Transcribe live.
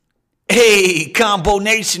Hey, Combo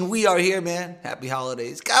Nation, we are here, man. Happy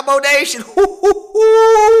holidays. Combo Nation,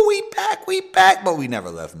 hoo, we back, but we never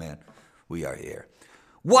left, man. We are here.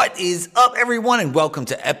 What is up, everyone, and welcome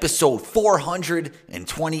to episode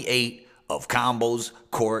 428 of Combo's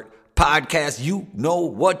Court Podcast. You know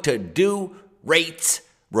what to do. Rate,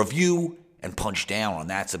 review, and punch down on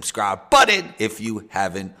that subscribe button if you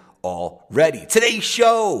haven't already. Today's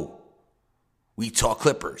show, we talk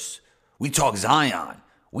Clippers. We talk Zion.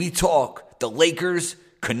 We talk the Lakers,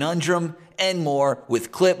 conundrum, and more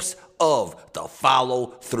with clips of the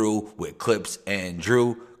Follow Through with Clips and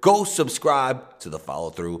Drew. Go subscribe to the Follow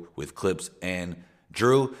Through with Clips and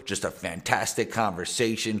Drew. Just a fantastic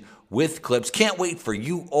conversation with Clips. Can't wait for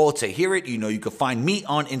you all to hear it. You know, you can find me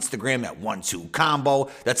on Instagram at 12combo.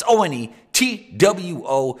 That's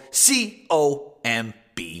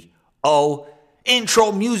ONETWOCOMBO.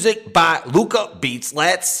 Intro music by Luca Beats.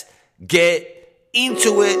 Let's get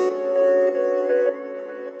into it.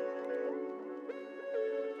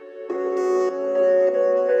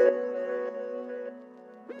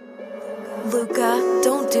 Luca,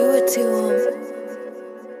 don't do it to him.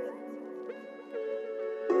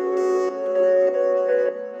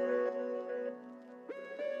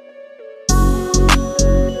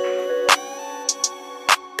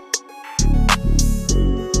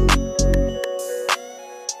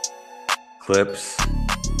 Clips.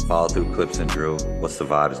 Follow through Clips and Drew. What's the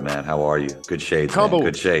vibes, man? How are you? Good shades, Combo. man.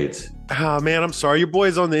 Good shades. Man, I'm sorry. Your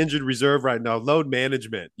boy's on the injured reserve right now. Load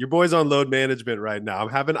management. Your boy's on load management right now. I'm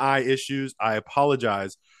having eye issues. I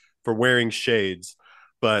apologize for wearing shades,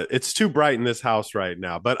 but it's too bright in this house right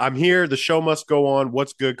now. But I'm here. The show must go on.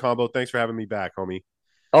 What's good, Combo? Thanks for having me back, homie.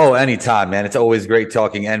 Oh, anytime, man. It's always great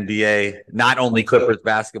talking NBA. Not only Clippers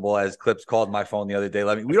basketball, as Clips called my phone the other day.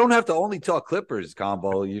 We don't have to only talk Clippers,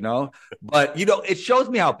 Combo, you know? But, you know, it shows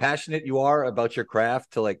me how passionate you are about your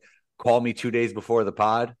craft to, like, call me 2 days before the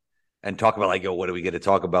pod and talk about, like, yo, what are we going to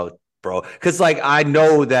talk about, bro? Because, like, I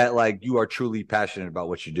know that, like, you are truly passionate about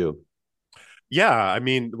what you do. Yeah, I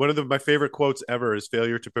mean, one of my favorite quotes ever is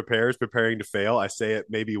 "Failure to prepare is preparing to fail." I say it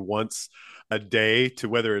maybe once a day to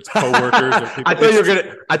whether it's coworkers or people. I thought you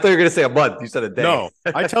were gonna say a month. You said a day. No,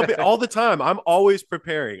 I tell people all the time. I'm always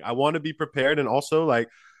preparing. I want to be prepared, and also like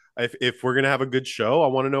if we're gonna have a good show, I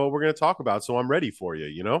want to know what we're gonna talk about, so I'm ready for you.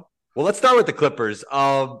 You know. Well, let's start with the Clippers.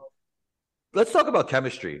 Let's talk about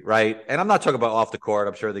chemistry, right? And I'm not talking about off the court.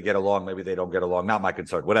 I'm sure they get along. Maybe they don't get along. Not my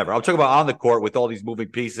concern. Whatever. I'm talking about on the court with all these moving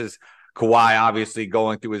pieces. Kawhi obviously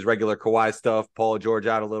going through his regular Kawhi stuff. Paul George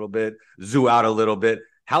out a little bit. Zoo out a little bit.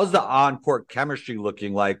 How's the on-court chemistry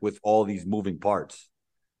looking like with all these moving parts?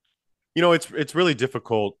 You know, it's really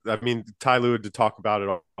difficult. I mean, Ty Lue had to talk about it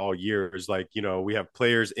all year. Is like, you know, we have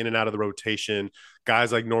players in and out of the rotation,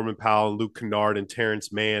 guys like Norman Powell, Luke Kennard, and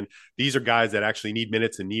Terrence Mann. These are guys that actually need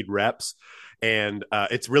minutes and need reps. And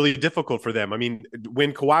it's really difficult for them. I mean,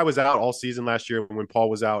 when Kawhi was out all season last year, when Paul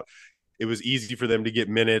was out, it was easy for them to get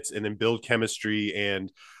minutes and then build chemistry.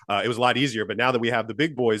 And it was a lot easier. But now that we have the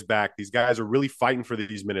big boys back, these guys are really fighting for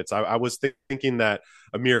these minutes. I was thinking that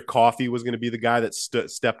Amir Coffey was going to be the guy that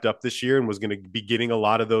stepped up this year and was going to be getting a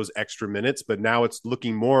lot of those extra minutes. But now it's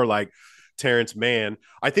looking more like Terrence Mann.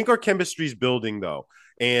 I think our chemistry is building, though.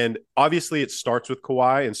 And obviously it starts with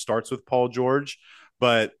Kawhi and starts with Paul George.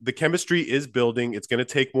 But the chemistry is building. It's going to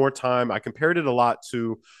take more time. I compared it a lot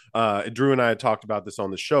to Drew and I had talked about this on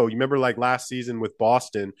the show. You remember like last season with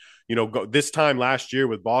Boston, you know, this time last year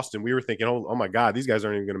with Boston, we were thinking, oh my God, these guys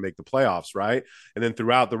aren't even going to make the playoffs, right? And then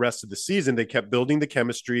throughout the rest of the season, they kept building the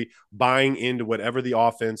chemistry, buying into whatever the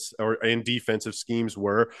offense and defensive schemes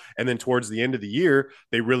were. And then towards the end of the year,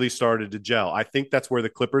 they really started to gel. I think that's where the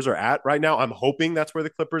Clippers are at right now. I'm hoping that's where the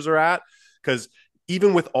Clippers are at because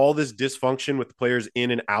even with all this dysfunction with the players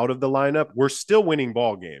in and out of the lineup, we're still winning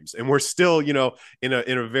ball games, and we're still, you know, in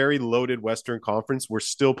a very loaded Western Conference, we're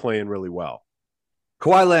still playing really well.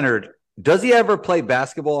 Kawhi Leonard, does he ever play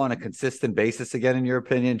basketball on a consistent basis again, in your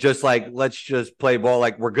opinion? Just like, let's just play ball.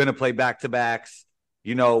 Like, we're going to play back-to-backs.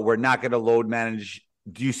 You know, we're not going to load manage.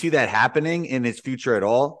 Do you see that happening in his future at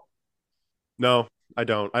all? No, I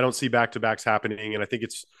don't. I don't see back-to-backs happening, and I think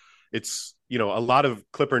it's you know, a lot of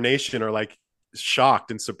Clipper Nation are like,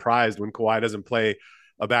 shocked and surprised when Kawhi doesn't play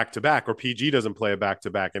a back-to-back or PG doesn't play a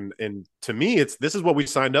back-to-back. And to me, this is what we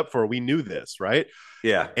signed up for. We knew this, right?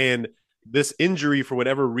 Yeah. And this injury, for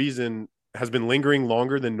whatever reason, has been lingering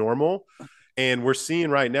longer than normal. And we're seeing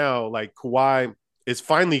right now, like Kawhi is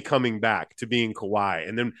finally coming back to being Kawhi.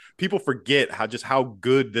 And then people forget how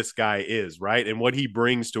good this guy is, right? And what he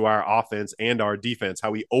brings to our offense and our defense,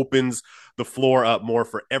 how he opens the floor up more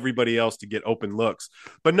for everybody else to get open looks.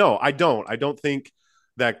 But no, I don't think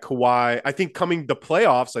that Kawhi, I think coming the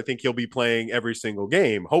playoffs, I think he'll be playing every single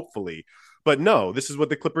game, hopefully. But no, this is what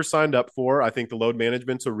the Clippers signed up for. I think the load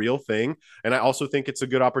management's a real thing. And I also think it's a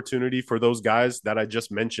good opportunity for those guys that I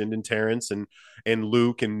just mentioned, and Terrence and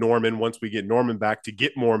Luke and Norman, once we get Norman back, to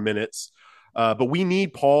get more minutes. But we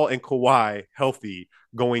need Paul and Kawhi healthy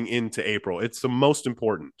going into April. It's the most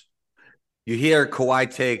important. You hear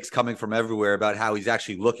Kawhi takes coming from everywhere about how he's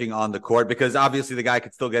actually looking on the court, because obviously the guy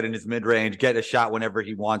could still get in his mid-range, get a shot whenever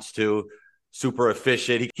he wants to, super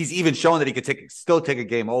efficient. He's even shown that he could still take a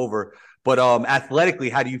game over. But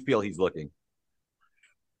athletically, how do you feel he's looking?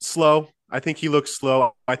 Slow. I think he looks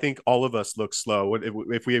slow. I think all of us look slow.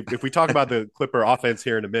 If we talk about the Clipper offense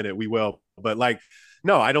here in a minute, we will. But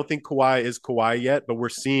no, I don't think Kawhi is Kawhi yet. But we're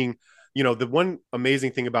seeing, the one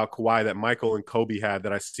amazing thing about Kawhi that Michael and Kobe had,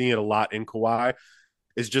 that I see it a lot in Kawhi,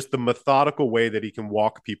 is just the methodical way that he can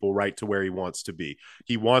walk people right to where he wants to be.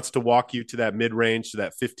 He wants to walk you to that mid-range, to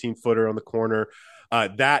that 15-footer on the corner.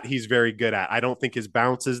 That he's very good at. I don't think his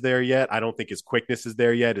bounce is there yet. I don't think his quickness is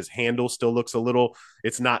there yet. His handle still looks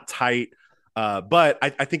it's not tight. But I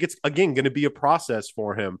think it's, again, going to be a process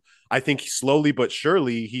for him. I think slowly but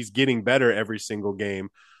surely he's getting better every single game.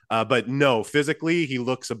 But no, physically, he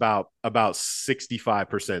looks about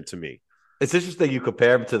 65% to me. It's interesting you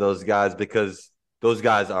compare him to those guys, because those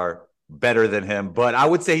guys are better than him. But I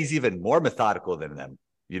would say he's even more methodical than them.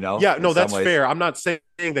 Yeah, no, that's fair. I'm not saying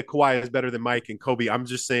that Kawhi is better than Mike and Kobe. I'm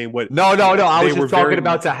just saying what. No. I was just talking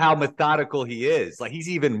about to how methodical he is. Like, he's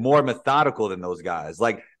even more methodical than those guys.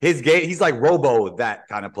 Like, his game, he's like Robo, that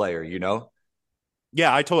kind of player.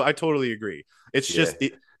 Yeah, I totally agree. It's just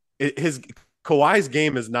his Kawhi's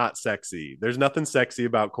game is not sexy. There's nothing sexy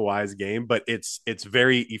about Kawhi's game, but it's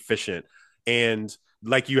very efficient. And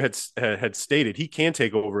like you had stated, he can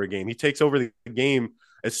take over a game. He takes over the game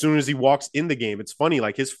as soon as he walks in the game. It's funny,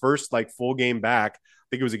 like his first full game back, I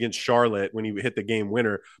think it was against Charlotte when he hit the game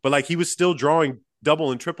winner, but he was still drawing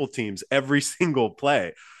double and triple teams every single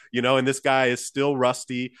play, and this guy is still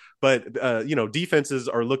rusty, but defenses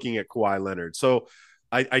are looking at Kawhi Leonard. So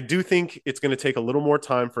I do think it's going to take a little more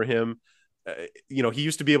time for him. He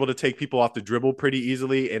used to be able to take people off the dribble pretty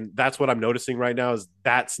easily, and that's what I'm noticing right now is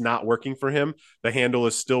that's not working for him. The handle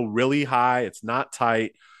is still really high. It's not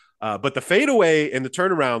tight. But the fadeaway and the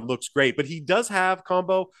turnaround looks great. But he does have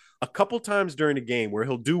combo a couple times during the game where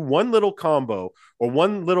he'll do one little combo or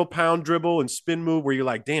one little pound dribble and spin move where you're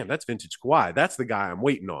like, damn, that's vintage Kawhi. That's the guy I'm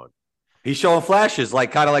waiting on. He's showing flashes,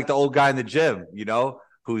 kind of like the old guy in the gym,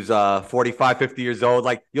 who's 45, 50 years old.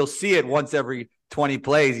 Like, you'll see it once every 20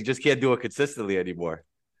 plays. He just can't do it consistently anymore.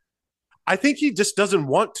 I think he just doesn't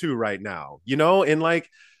want to right now, and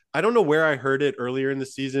I don't know where I heard it earlier in the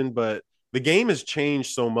season, but the game has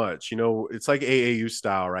changed so much. It's like AAU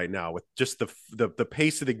style right now with just the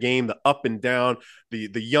pace of the game, the up and down, the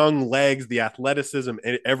young legs, the athleticism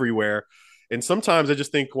everywhere. And sometimes I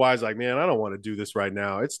just think Kawhi's like, man, I don't want to do this right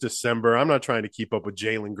now. It's December. I'm not trying to keep up with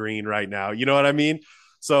Jalen Green right now. You know what I mean?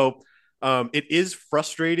 So it is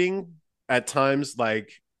frustrating at times,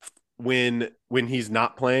 when he's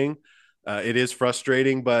not playing. It is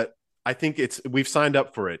frustrating, but I think we've signed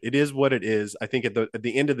up for it. It is what it is. I think at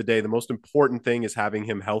the end of the day, the most important thing is having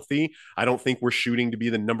him healthy. I don't think we're shooting to be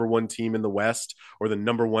the number one team in the West or the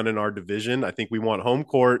number one in our division. I think we want home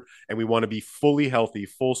court and we want to be fully healthy,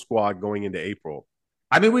 full squad going into April.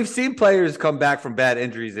 I mean, we've seen players come back from bad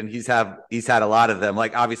injuries, and he's had a lot of them.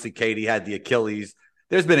 Like, obviously, KD had the Achilles.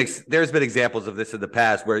 There's been examples of this in the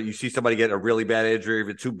past where you see somebody get a really bad injury,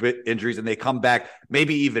 even two injuries, and they come back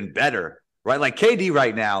maybe even better, right? Like KD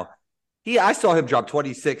right now. I saw him drop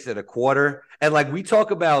 26 and a quarter. And we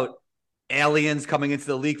talk about aliens coming into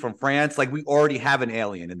the league from France. We already have an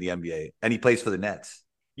alien in the NBA, and he plays for the Nets.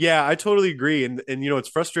 Yeah, I totally agree. And it's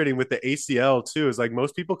frustrating with the ACL too. Is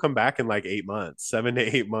most people come back in 8 months, 7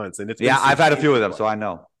 to 8 months. And I've had a few of them, so I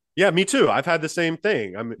know. Yeah, me too. I've had the same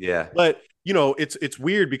thing. But it's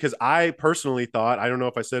weird because I personally thought, I don't know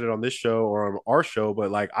if I said it on this show or on our show,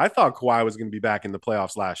 but I thought Kawhi was going to be back in the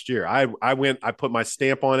playoffs last year. I put my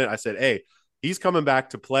stamp on it. I said, hey, he's coming back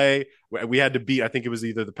to play. We had to beat, I think it was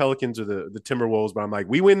either the Pelicans or the Timberwolves, but I'm like,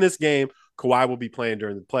 we win this game, Kawhi will be playing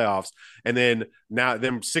during the playoffs. And then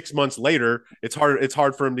 6 months later, it's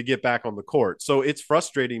hard for him to get back on the court. So it's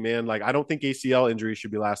frustrating, man. I don't think ACL injuries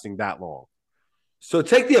should be lasting that long. So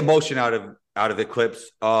take the emotion out of it,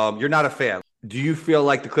 Clips. You're not a fan. Do you feel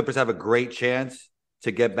like the Clippers have a great chance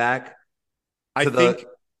to get back?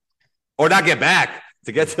 Or not get back,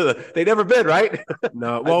 to get to they never been, right?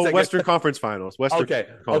 No. Well, Western Conference Finals. Okay.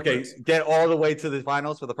 Get all the way to the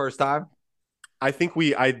finals for the first time? I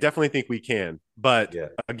definitely think we can. But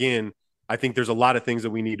again, I think there's a lot of things that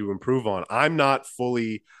we need to improve on. I'm not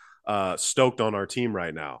fully stoked on our team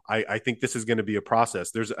right now. I think this is going to be a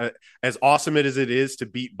process. As awesome as it is to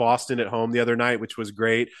beat Boston at home the other night, which was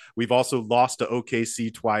great. We've also lost to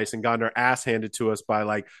OKC twice and gotten our ass handed to us by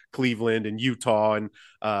like Cleveland and Utah and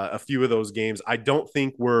a few of those games. I don't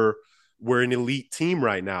think we're an elite team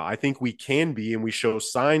right now. I think we can be, and we show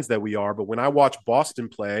signs that we are. But when I watch Boston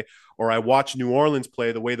play or I watch New Orleans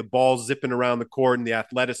play, the way the ball's zipping around the court and the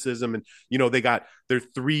athleticism, and they're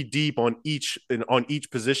three deep on each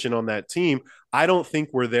position on that team. I don't think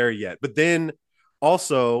we're there yet. But then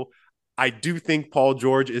also, I do think Paul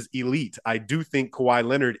George is elite. I do think Kawhi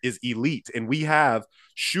Leonard is elite, and we have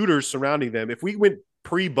shooters surrounding them. If we went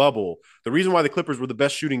pre-bubble, the reason why the Clippers were the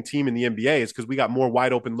best shooting team in the NBA is because we got more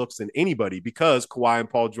wide open looks than anybody, because Kawhi and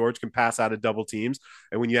Paul George can pass out of double teams.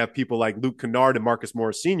 And when you have people like Luke Kennard and Marcus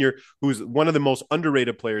Morris Sr., who's one of the most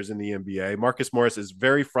underrated players in the NBA, Marcus Morris is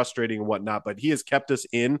very frustrating and whatnot, but he has kept us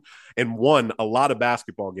in and won a lot of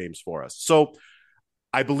basketball games for us. So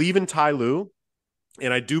I believe in Ty Lue.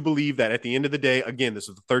 And I do believe that at the end of the day, again, this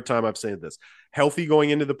is the third time I've said this, healthy going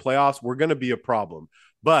into the playoffs, we're going to be a problem.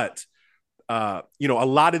 But a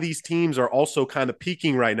lot of these teams are also kind of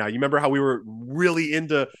peaking right now. You remember how we were really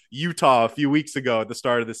into Utah a few weeks ago at the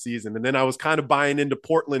start of the season, and then I was kind of buying into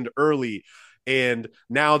Portland early, and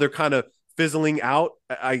now they're kind of fizzling out,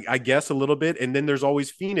 I guess, a little bit. And then there's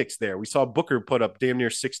always Phoenix there. We saw Booker put up damn near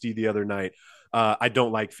 60 the other night. I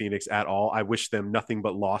don't like Phoenix at all. I wish them nothing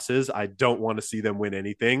but losses. I don't want to see them win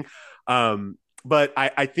anything. But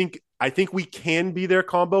I think we can be their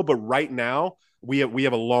combo, but right now we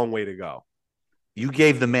have a long way to go. You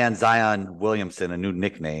gave the man Zion Williamson a new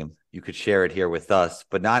nickname. You could share it here with us.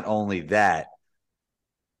 But not only that,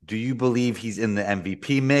 do you believe he's in the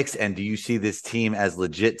MVP mix? And do you see this team as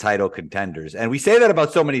legit title contenders? And we say that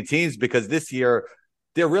about so many teams because this year,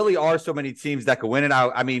 there really are so many teams that could win it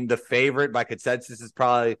out. I mean, the favorite by consensus is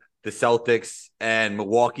probably the Celtics and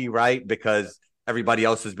Milwaukee, right? Because everybody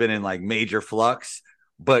else has been in like major flux.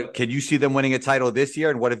 But can you see them winning a title this year?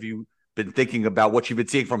 And what have you been thinking about what you've been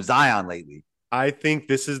seeing from Zion lately? I think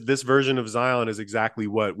this version of Zion is exactly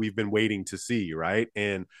what we've been waiting to see, right?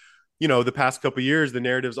 And the past couple of years, the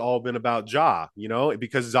narrative's all been about Ja,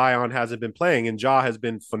 because Zion hasn't been playing, and Ja has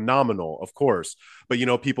been phenomenal, of course. But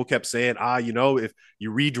people kept saying, if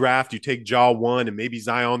you redraft, you take Ja 1 and maybe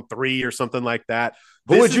Zion 3 or something like that.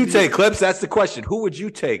 Who would you take, Clips? That's the question. Who would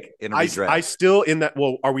you take in a redraft? I still in that.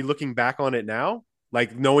 Well, are we looking back on it now,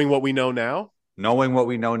 like knowing what we know now? Knowing what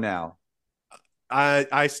we know now.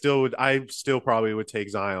 I still probably would take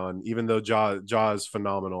Zion, even though Ja is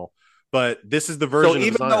phenomenal. But this is the version. So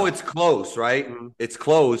even though it's close, right? Mm-hmm. It's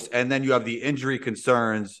close, and then you have the injury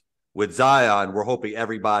concerns with Zion. We're hoping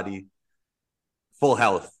everybody full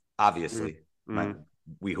health, obviously. Mm-hmm. Right?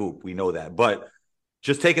 We know that, but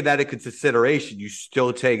just taking that into consideration, you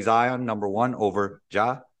still take Zion number one over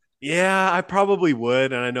Ja? Yeah, I probably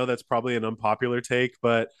would, and I know that's probably an unpopular take,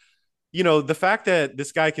 but the fact that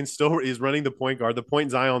this guy is running the point guard, the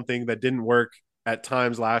point Zion thing that didn't work at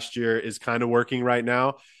times last year is kind of working right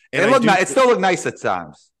now. And it still looked nice at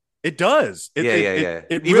times. It does. Yeah.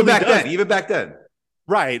 It even really back then.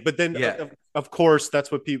 Right. But then, of course,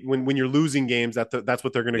 that's what people, when you're losing games, that's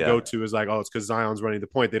what they're going to go to is like, oh, it's because Zion's running the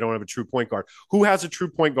point. They don't have a true point guard. Who has a true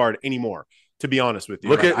point guard anymore? To be honest with you,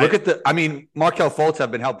 look at Markelle Fultz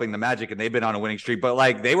have been helping the Magic, and they've been on a winning streak. But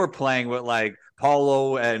like they were playing with like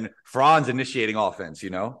Paulo and Franz initiating offense.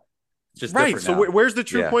 It's just right. So where's the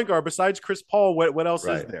true point guard besides Chris Paul? What else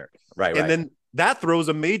is there? Right. And then that throws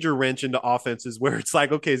a major wrench into offenses where it's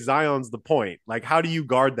like, okay, Zion's the point. Like, how do you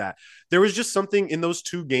guard that? There was just something in those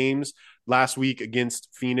two games last week against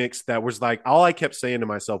Phoenix that was like, all I kept saying to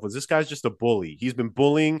myself was, this guy's just a bully. He's been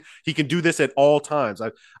bullying. He can do this at all times.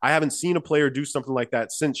 I haven't seen a player do something like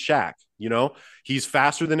that since Shaq. He's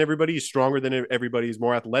faster than everybody. He's stronger than everybody. He's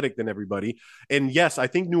more athletic than everybody. And yes, I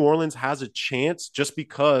think New Orleans has a chance just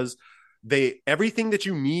because everything that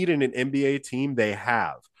you need in an NBA team, they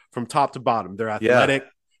have. From top to bottom. They're athletic.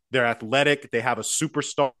 They're athletic. They have a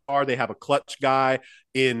superstar. They have a clutch guy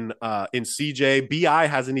in CJ. BI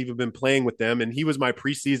hasn't even been playing with them, and he was my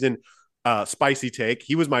preseason spicy take.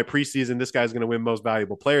 He was my preseason. This guy's going to win most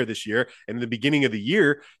valuable player this year. And in the beginning of the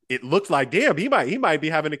year, it looked like, damn, he might be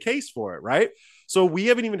having a case for it, right? So we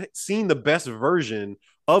haven't even seen the best version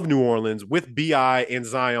of New Orleans with BI and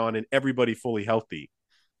Zion and everybody fully healthy.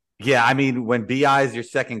 Yeah, I mean, when BI is your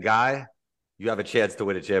second guy, you have a chance to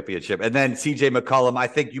win a championship. And then CJ McCollum, I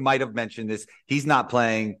think you might have mentioned this. He's not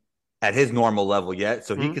playing at his normal level yet,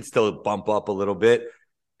 so he could still bump up a little bit.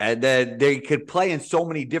 And then they could play in so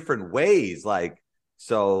many different ways. They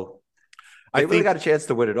really got a chance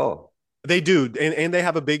to win it all. They do, and they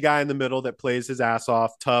have a big guy in the middle that plays his ass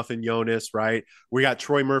off, tough and Jonas, right? We got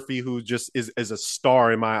Troy Murphy, who just is a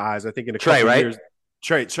star in my eyes. I think in a Trey, couple right? years,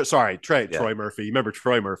 Trey, Yeah. Troy Murphy. You remember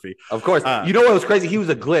Troy Murphy? Of course. Uh, You know what was crazy? He was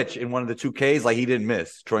a glitch in one of the 2Ks. Like he didn't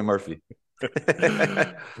miss Troy Murphy.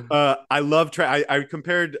 I love Trey. I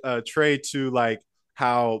compared Trey to like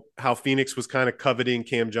how Phoenix was kind of coveting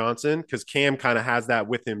Cam Johnson, because Cam kind of has that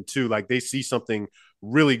with him too. Like they see something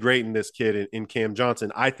really great in this kid in Cam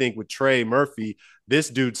Johnson. I think with Trey Murphy, this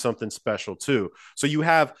dude's something special too. So you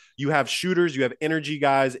have shooters, you have energy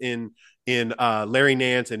guys in Larry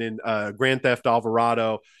Nance and in Grand Theft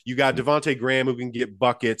Alvarado. You got Devontae Graham who can get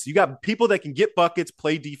buckets. You got people that can get buckets,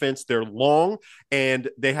 play defense. They're long and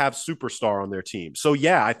they have superstar on their team. So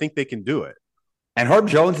yeah, I think they can do it. And Herb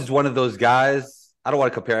Jones is one of those guys. I don't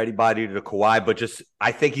want to compare anybody to Kawhi, but just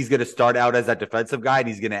I think he's going to start out as that defensive guy and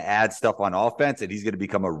he's going to add stuff on offense and he's going to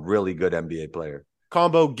become a really good NBA player.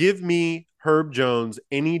 Combo, give me Herb Jones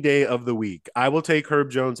any day of the week. I will take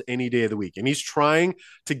Herb Jones any day of the week. And he's trying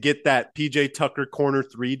to get that PJ Tucker corner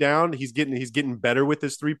three down. He's getting better with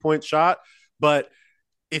his 3-point shot, but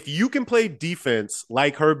if you can play defense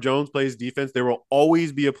like Herb Jones plays defense, there will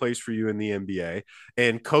always be a place for you in the NBA.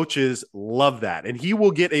 And coaches love that. And he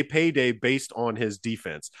will get a payday based on his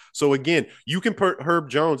defense. So again, you can put Herb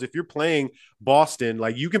Jones, if you're playing Boston,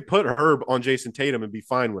 like you can put Herb on Jason Tatum and be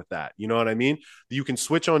fine with that. You know what I mean? You can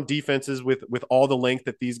switch on defenses with all the length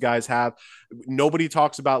that these guys have. Nobody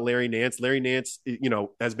talks about Larry Nance. Larry Nance,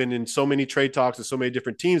 has been in so many trade talks with so many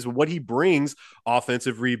different teams, but what he brings,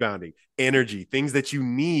 offensive rebounding, energy, things that you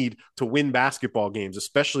need to win basketball games,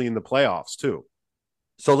 especially in the playoffs too.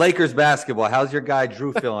 So Lakers basketball, how's your guy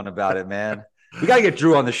Drew feeling about it, man? We got to get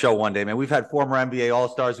Drew on the show one day, man. We've had former NBA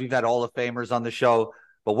All-Stars. We've had Hall of Famers on the show.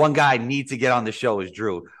 But one guy needs to get on the show is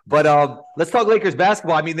Drew. But let's talk Lakers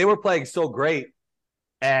basketball. I mean, they were playing so great.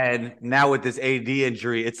 And now with this AD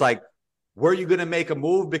injury, it's like, were you going to make a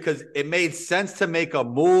move? Because it made sense to make a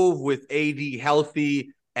move with AD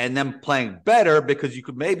healthy and them playing better because you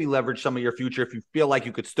could maybe leverage some of your future if you feel like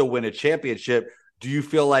you could still win a championship. Do you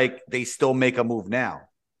feel like they still make a move now?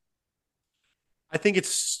 I think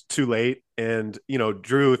it's too late. And,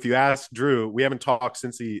 Drew, if you ask Drew, we haven't talked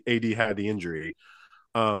since the AD had the injury.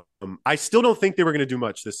 I still don't think they were going to do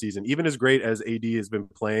much this season. Even as great as AD has been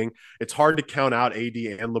playing, it's hard to count out AD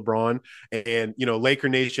and LeBron. And, Laker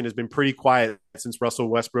Nation has been pretty quiet since Russell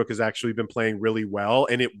Westbrook has actually been playing really well.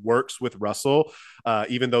 And it works with Russell,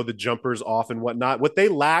 even though the jumper's off and whatnot. What they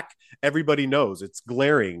lack, everybody knows. It's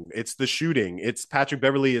glaring. It's the shooting. It's Patrick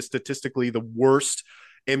Beverley is statistically the worst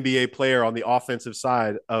NBA player on the offensive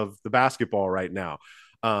side of the basketball right now.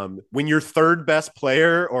 When your third best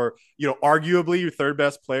player, or arguably your third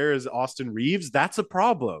best player, is Austin Reeves, that's a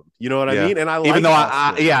problem. You know what I mean? And I like, even though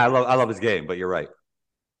I love his game, but you're right.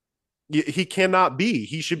 He cannot be.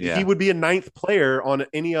 He should. Yeah. He would be a ninth player on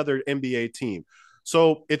any other NBA team.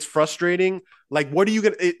 So it's frustrating. Like, what are you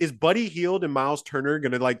gonna? Is Buddy Hield and Miles Turner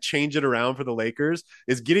gonna like change it around for the Lakers?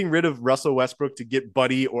 Is getting rid of Russell Westbrook to get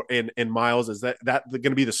Buddy and Miles, is that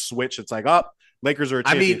gonna be the switch? It's like, Lakers are a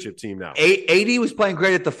championship team now. AD was playing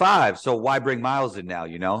great at the 5, so why bring Miles in now?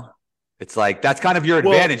 It's like that's kind of your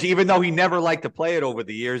advantage. Even though he never liked to play it over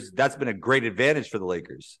the years, that's been a great advantage for the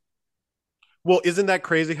Lakers. Well, isn't that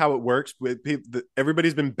crazy how it works?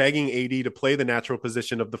 Everybody's been begging AD to play the natural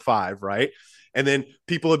position of the 5, right? And then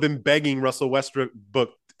people have been begging Russell Westbrook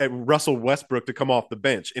to come off the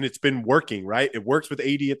bench, and it's been working, right? It works with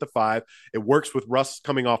AD at the 5. It works with Russ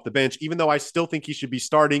coming off the bench, even though I still think he should be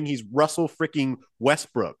starting. He's Russell freaking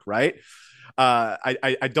Westbrook, right?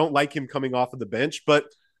 I don't like him coming off of the bench, but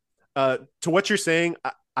to what you're saying,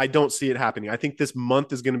 I don't see it happening. I think this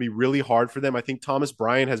month is going to be really hard for them. I think Thomas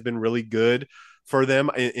Bryant has been really good for them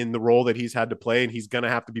in the role that he's had to play, and he's going to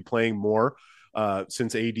have to be playing more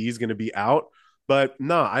since AD is going to be out. But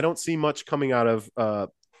no, I don't see much coming out of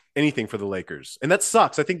anything for the Lakers. And that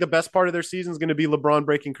sucks. I think the best part of their season is going to be LeBron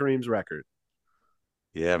breaking Kareem's record.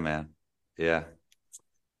 Yeah, man. Yeah.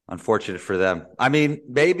 Unfortunate for them. I mean,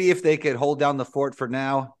 maybe if they could hold down the fort for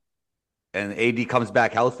now and AD comes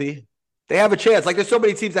back healthy, they have a chance. Like, there's so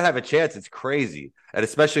many teams that have a chance. It's crazy. And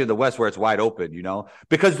especially in the West where it's wide open,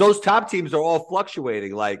 because those top teams are all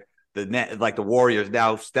fluctuating. Like the Warriors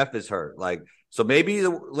now, Steph is hurt. Like, so maybe the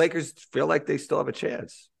Lakers feel like they still have a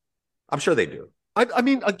chance. I'm sure they do. I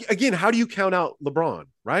mean, again, how do you count out LeBron,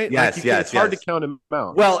 right? Yes, It's hard to count him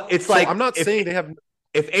out. Well, it's like, I'm not saying they have.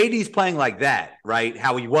 If AD's playing like that, right,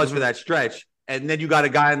 how he was for that stretch, and then you got a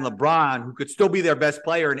guy in LeBron who could still be their best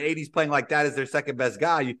player, and AD's playing like that as their second best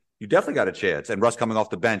guy, you definitely got a chance. And Russ coming off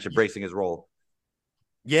the bench, embracing his role.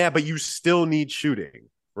 Yeah, but you still need shooting.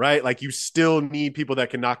 right? Like you still need people that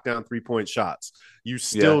can knock down 3-point shots. You Yeah.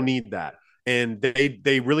 still need that. And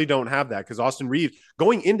they really don't have that because Austin Reeves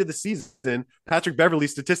going into the season, Patrick Beverley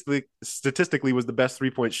statistically was the best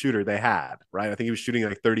 3-point shooter they had, right? I think he was shooting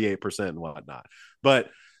like 38% and whatnot. But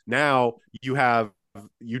now you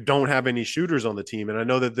don't have any shooters on the team. And I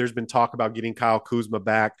know that there's been talk about getting Kyle Kuzma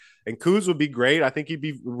back, and Kuz would be great. I think he'd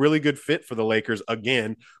be a really good fit for the Lakers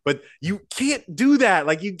again, but you can't do that.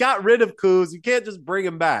 Like you got rid of Kuz. You can't just bring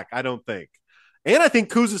him back, I don't think. And I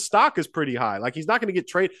think Kuz's stock is pretty high. Like he's not going to get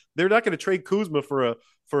traded. They're not going to trade Kuzma for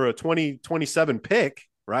a 2027 pick,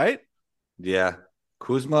 right? Yeah.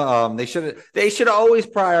 Kuzma, they should always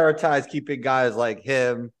prioritize keeping guys like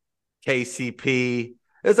him, KCP.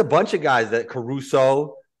 There's a bunch of guys that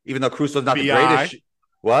Caruso, even though Caruso's not the greatest.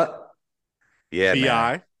 What? Yeah, BI.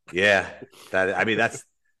 man. Yeah. That's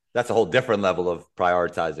a whole different level of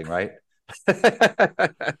prioritizing, right?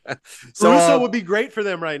 Caruso would be great for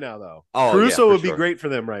them right now, though. Oh, Caruso yeah, would be sure. great for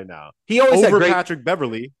them right now. He always over had Patrick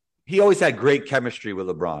Beverley. He always had great chemistry with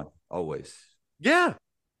LeBron. Always. Yeah.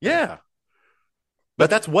 But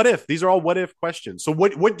that's what if. These are all what if questions. So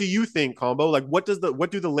what do you think, Combo? Like what do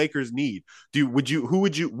the Lakers need?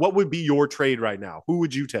 What would be your trade right now? Who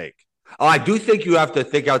would you take? Oh, I do think you have to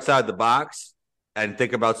think outside the box and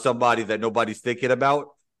think about somebody that nobody's thinking about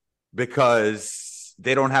because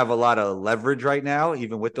they don't have a lot of leverage right now,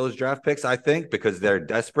 even with those draft picks, I think, because they're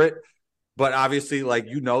desperate. But obviously, like,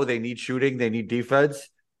 they need shooting, they need defense.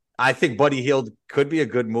 I think Buddy Hield could be a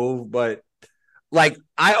good move, but like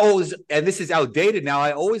I always, and this is outdated now,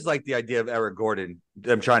 I always like the idea of Eric Gordon.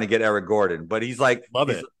 I'm trying to get Eric Gordon, but he's like,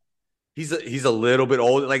 he's a little bit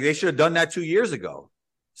old. Like they should have done that 2 years ago.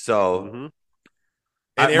 So,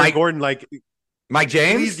 and Eric Gordon, like Mike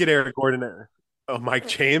James, please get Eric Gordon there. Oh, Mike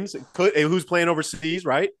James, who's playing overseas,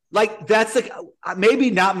 right? Like that's like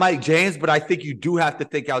maybe not Mike James, but I think you do have to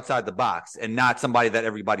think outside the box and not somebody that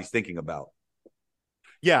everybody's thinking about.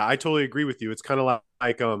 Yeah, I totally agree with you. It's kind of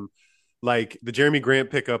like the Jeremy Grant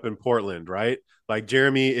pickup in Portland, right? Like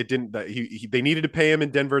Jeremy, they needed to pay him in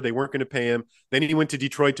Denver. They weren't going to pay him. Then he went to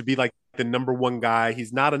Detroit to be like the number one guy.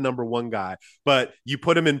 He's not a number one guy, but you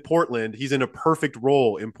put him in Portland. He's in a perfect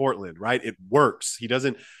role in Portland, right? It works. He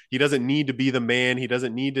doesn't need to be the man. He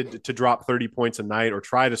doesn't need to drop 30 points a night or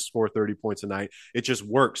try to score 30 points a night. It just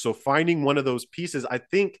works. So finding one of those pieces, I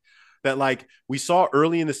think that like we saw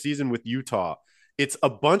early in the season with Utah, it's a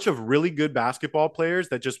bunch of really good basketball players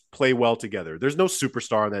that just play well together. There's no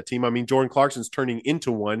superstar on that team. I mean, Jordan Clarkson's turning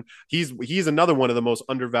into one. He's another one of the most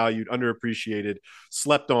undervalued, underappreciated,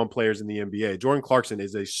 slept on players in the NBA. Jordan Clarkson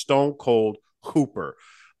is a stone cold hooper.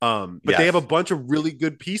 But They have a bunch of really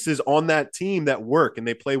good pieces on that team that work and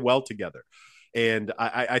they play well together. And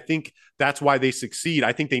I think that's why they succeed.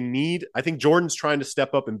 I think Jordan's trying to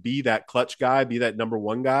step up and be that clutch guy, be that number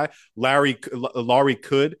one guy. Lowry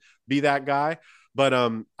could be that guy. But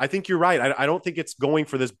I think you're right. I don't think it's going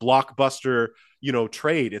for this blockbuster,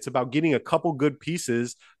 trade. It's about getting a couple good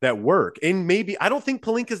pieces that work. And maybe I don't think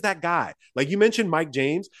Pelinka's that guy. Like you mentioned Mike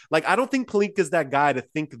James. Like I don't think Pelinka's that guy to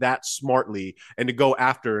think that smartly and to go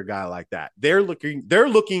after a guy like that. They're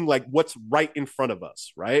looking like what's right in front of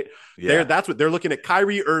us, right? Yeah. That's what they're looking at.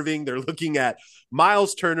 Kyrie Irving. They're looking at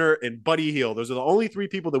Miles Turner and Buddy Hield. Those are the only three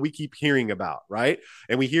people that we keep hearing about, right?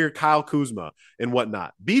 And we hear Kyle Kuzma and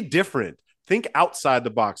whatnot. Be different. Think outside the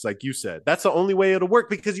box, like you said. That's the only way it'll work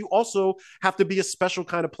because you also have to be a special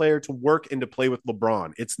kind of player to work and to play with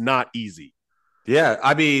LeBron. It's not easy. Yeah,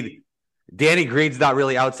 I mean, Danny Green's not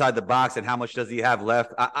really outside the box, and how much does he have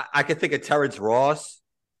left? I could think of Terrence Ross.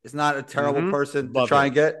 Is not a terrible person to try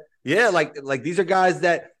and get. Yeah, like these are guys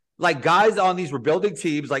that like guys on these rebuilding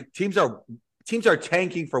teams. Like teams are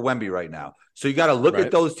tanking for Wemby right now, so you got to look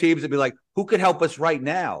at those teams and be like, who could help us right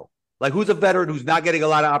now? Like, who's a veteran who's not getting a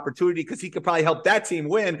lot of opportunity because he could probably help that team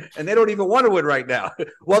win, and they don't even want to win right now.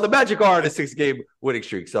 Well, the Magic are on a 6-game winning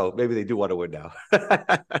streak, so maybe they do want to win now.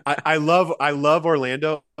 I love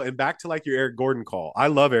Orlando. And back to like your Eric Gordon call. I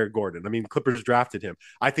love Eric Gordon. I mean, Clippers drafted him.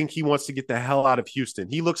 I think he wants to get the hell out of Houston.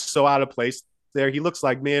 He looks so out of place there. He looks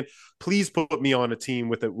like, man, please put me on a team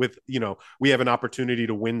with we have an opportunity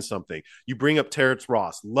to win something. You bring up Terrence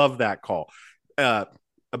Ross. Love that call.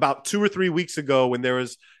 About 2 or 3 weeks ago when there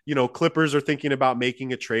was, Clippers are thinking about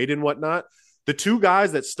making a trade and whatnot, the two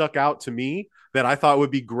guys that stuck out to me that I thought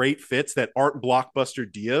would be great fits that aren't blockbuster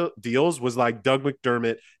deals was like Doug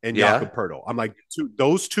McDermott and Jakob Poeltl. I'm like,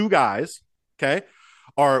 those two guys, okay,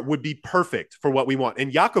 would be perfect for what we want.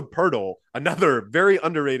 And Jakob Poeltl, another very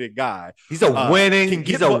underrated guy. He's a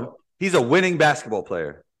winning basketball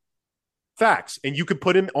player. Facts. And you could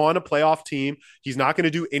put him on a playoff team. He's not going to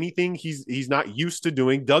do anything he's not used to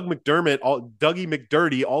doing. Dougie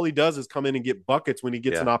McDirty, all he does is come in and get buckets when he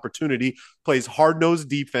gets an opportunity, plays hard-nosed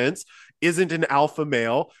defense, isn't an alpha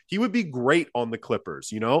male. He would be great on the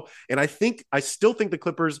Clippers, And I still think the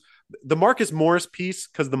Clippers, the Marcus Morris piece,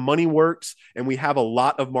 because the money works and we have a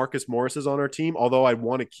lot of Marcus Morrises on our team, although I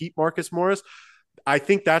want to keep Marcus Morris, I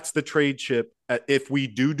think that's the trade chip. If we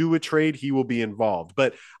do a trade, he will be involved.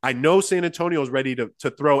 But I know San Antonio is ready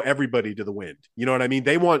to throw everybody to the wind. You know what I mean?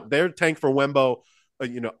 They want their tank for Wembo,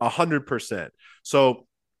 100%. So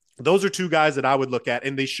those are two guys that I would look at,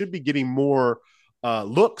 and they should be getting more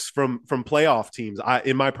looks from playoff teams,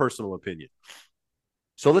 in my personal opinion.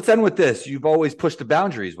 So let's end with this. You've always pushed the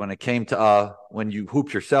boundaries when it came to when you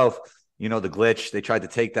hoop yourself. The glitch, they tried to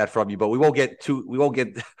take that from you, but we won't get too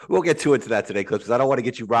into that today, Clips, because I don't want to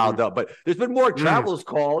get you riled up. But there's been more travels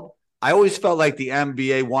called. I always felt like the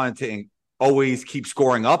NBA wanted to always keep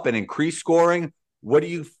scoring up and increase scoring. What do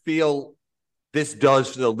you feel this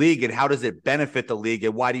does for the league, and how does it benefit the league,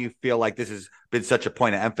 and why do you feel like this has been such a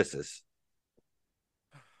point of emphasis?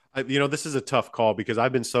 This is a tough call because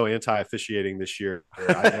I've been so anti-officiating this year.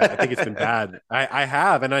 I think it's been bad. I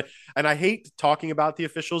have, and I hate talking about the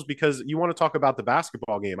officials because you want to talk about the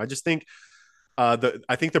basketball game. I just think I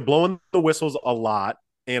think they're blowing the whistles a lot,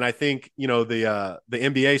 and I think the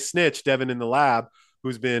NBA snitch Devin in the lab,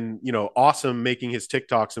 who's been awesome making his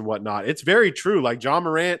TikToks and whatnot. It's very true. Like John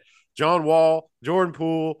Morant, John Wall, Jordan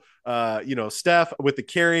Poole, Steph with the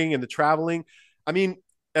carrying and the traveling. I mean,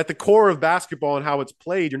 at the core of basketball and how it's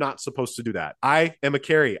played, you're not supposed to do that. I am a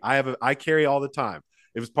carry. I carry all the time.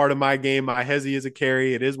 It was part of my game. My hezzy is a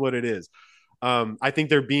carry. It is what it is. I think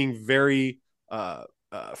they're being very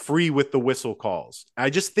free with the whistle calls. I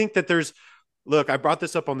just think that look, I brought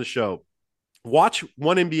this up on the show. Watch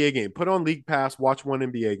one NBA game. Put on League Pass. Watch one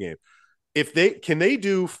NBA game. Can they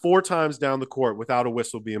do 4 times down the court without a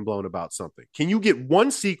whistle being blown about something? Can you get one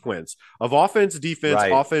sequence of offense,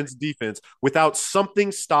 defense without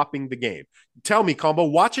something stopping the game? Tell me, Combo,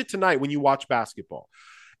 watch it tonight when you watch basketball.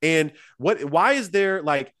 And why is there,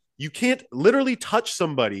 like, you can't literally touch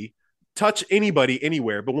anybody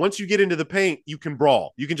anywhere, but once you get into the paint, you can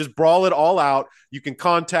brawl. You can just brawl it all out. You can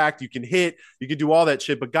contact, you can hit, you can do all that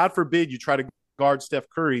shit. But God forbid you try to guard Steph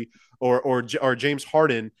Curry or James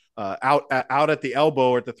Harden out at the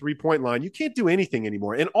elbow or at the 3-point line. You can't do anything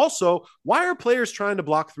anymore. And also, why are players trying to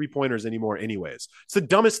block 3-pointers anymore anyways? It's the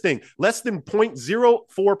dumbest thing. Less than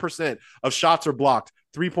 0.04% of shots are blocked.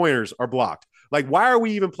 3-pointers are blocked. Like, why are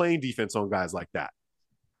we even playing defense on guys like that?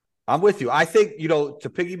 I'm with you. I think, to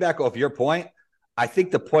piggyback off your point, I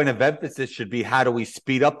think the point of emphasis should be, how do we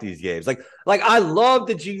speed up these games? Like I love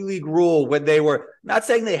the G League rule when they were not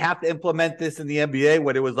saying they have to implement this in the NBA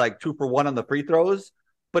when it was like 2 for 1 on the free throws,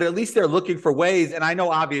 but at least they're looking for ways. And I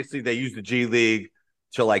know obviously they use the G League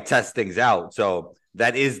to like test things out. So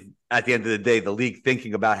that is at the end of the day, the league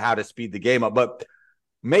thinking about how to speed the game up, but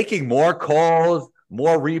making more calls,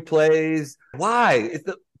 more replays. Why? Is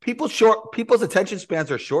the people's attention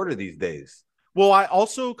spans are shorter these days. Well, and an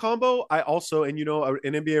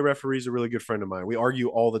NBA referee is a really good friend of mine. We argue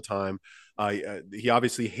all the time. He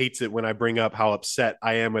obviously hates it when I bring up how upset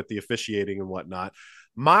I am at the officiating and whatnot.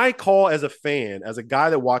 My call as a fan, as a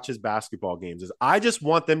guy that watches basketball games, is I just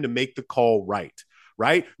want them to make the call right?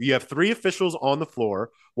 You have 3 officials on the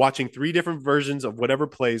floor watching 3 different versions of whatever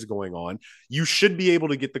play is going on. You should be able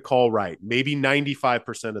to get the call right, maybe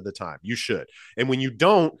 95% of the time. You should. And when you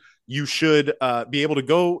don't, you should be able to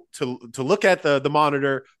go to look at the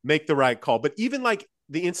monitor, make the right call. But even like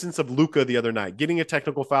the instance of Luka the other night, getting a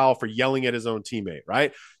technical foul for yelling at his own teammate,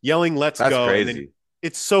 right? Yelling, let's That's go. Crazy. And then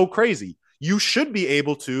it's so crazy. You should be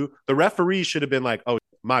able to, the referee should have been like, oh,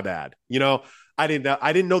 my bad. I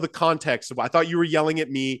didn't know the context of, I thought you were yelling at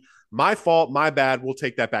me. My fault, my bad. We'll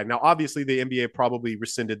take that back. Now, obviously, the NBA probably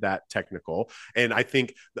rescinded that technical. And I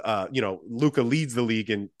think, Luka leads the league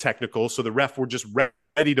in technical. So the ref were just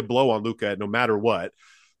ready to blow on Luka no matter what.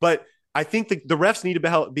 But I think the refs need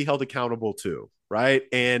to be held accountable too, right?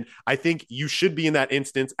 And I think you should be in that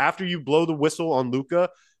instance. After you blow the whistle on Luka,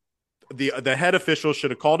 the head official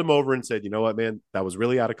should have called him over and said, you know what, man, that was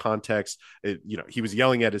really out of context. He was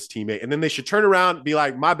yelling at his teammate. And then they should turn around and be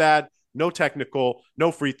like, my bad, no technical,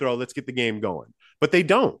 no free throw. Let's get the game going. But they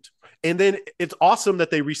don't. And then it's awesome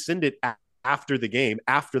that they rescind it after the game,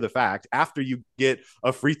 after the fact, after you get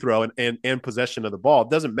a free throw and possession of the ball. It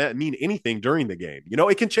doesn't mean anything during the game.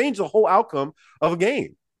 It can change the whole outcome of a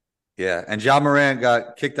game. Yeah, and John Moran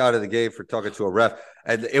got kicked out of the game for talking to a ref,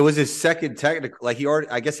 and it was his second technical. Like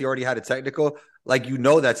I guess he already had a technical. Like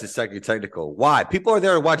that's his second technical. Why? People are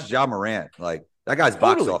there to watch John Moran. Like That guy's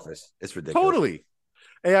box office. It's ridiculous. Totally.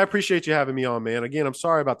 Hey, I appreciate you having me on, man. Again, I'm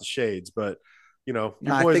sorry about the shades, but your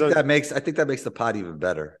I boys think that makes the pod even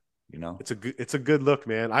better. It's a good look,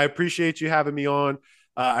 man. I appreciate you having me on.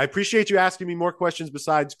 I appreciate you asking me more questions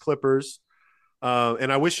besides Clippers.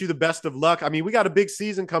 And I wish you the best of luck. I mean, we got a big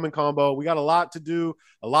season coming, Combo. We got a lot to do,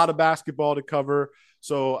 a lot of basketball to cover.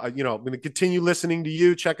 So, I'm going to continue listening to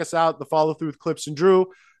you. Check us out, the Follow Through with Clips and Drew.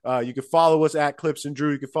 You can follow us at Clips and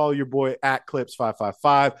Drew. You can follow your boy at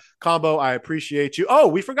Clips555. Combo, I appreciate you. Oh,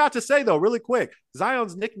 we forgot to say, though, really quick,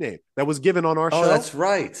 Zion's nickname that was given on our show. Oh, that's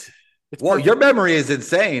right. Well, your memory is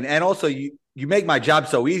insane. And also, you make my job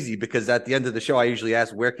so easy because at the end of the show, I usually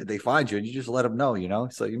ask, where could they find you? And you just let them know,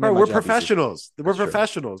 So we're professionals. We're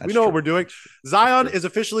professionals. We know what we're doing. Zion is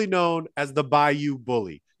officially known as the Bayou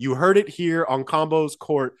Bully. You heard it here on Combo's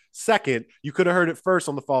Court second. You could have heard it first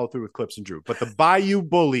on the Follow Through with Clips and Drew. But the Bayou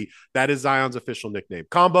Bully, that is Zion's official nickname.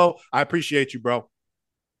 Combo, I appreciate you, bro.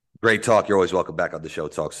 Great talk. You're always welcome back on the show.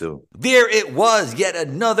 Talk soon. There it was, yet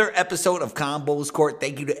another episode of Combo's Court.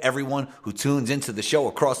 Thank you to everyone who tunes into the show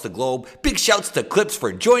across the globe. Big shouts to Clips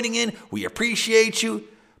for joining in. We appreciate you.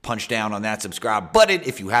 Punch down on that subscribe button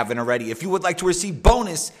if you haven't already. If you would like to receive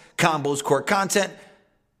bonus Combo's Court content,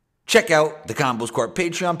 check out the Combo's Court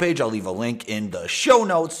Patreon page. I'll leave a link in the show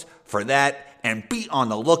notes for that. And be on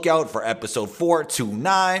the lookout for episode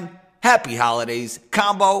 429. Happy holidays.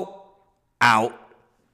 Combo out.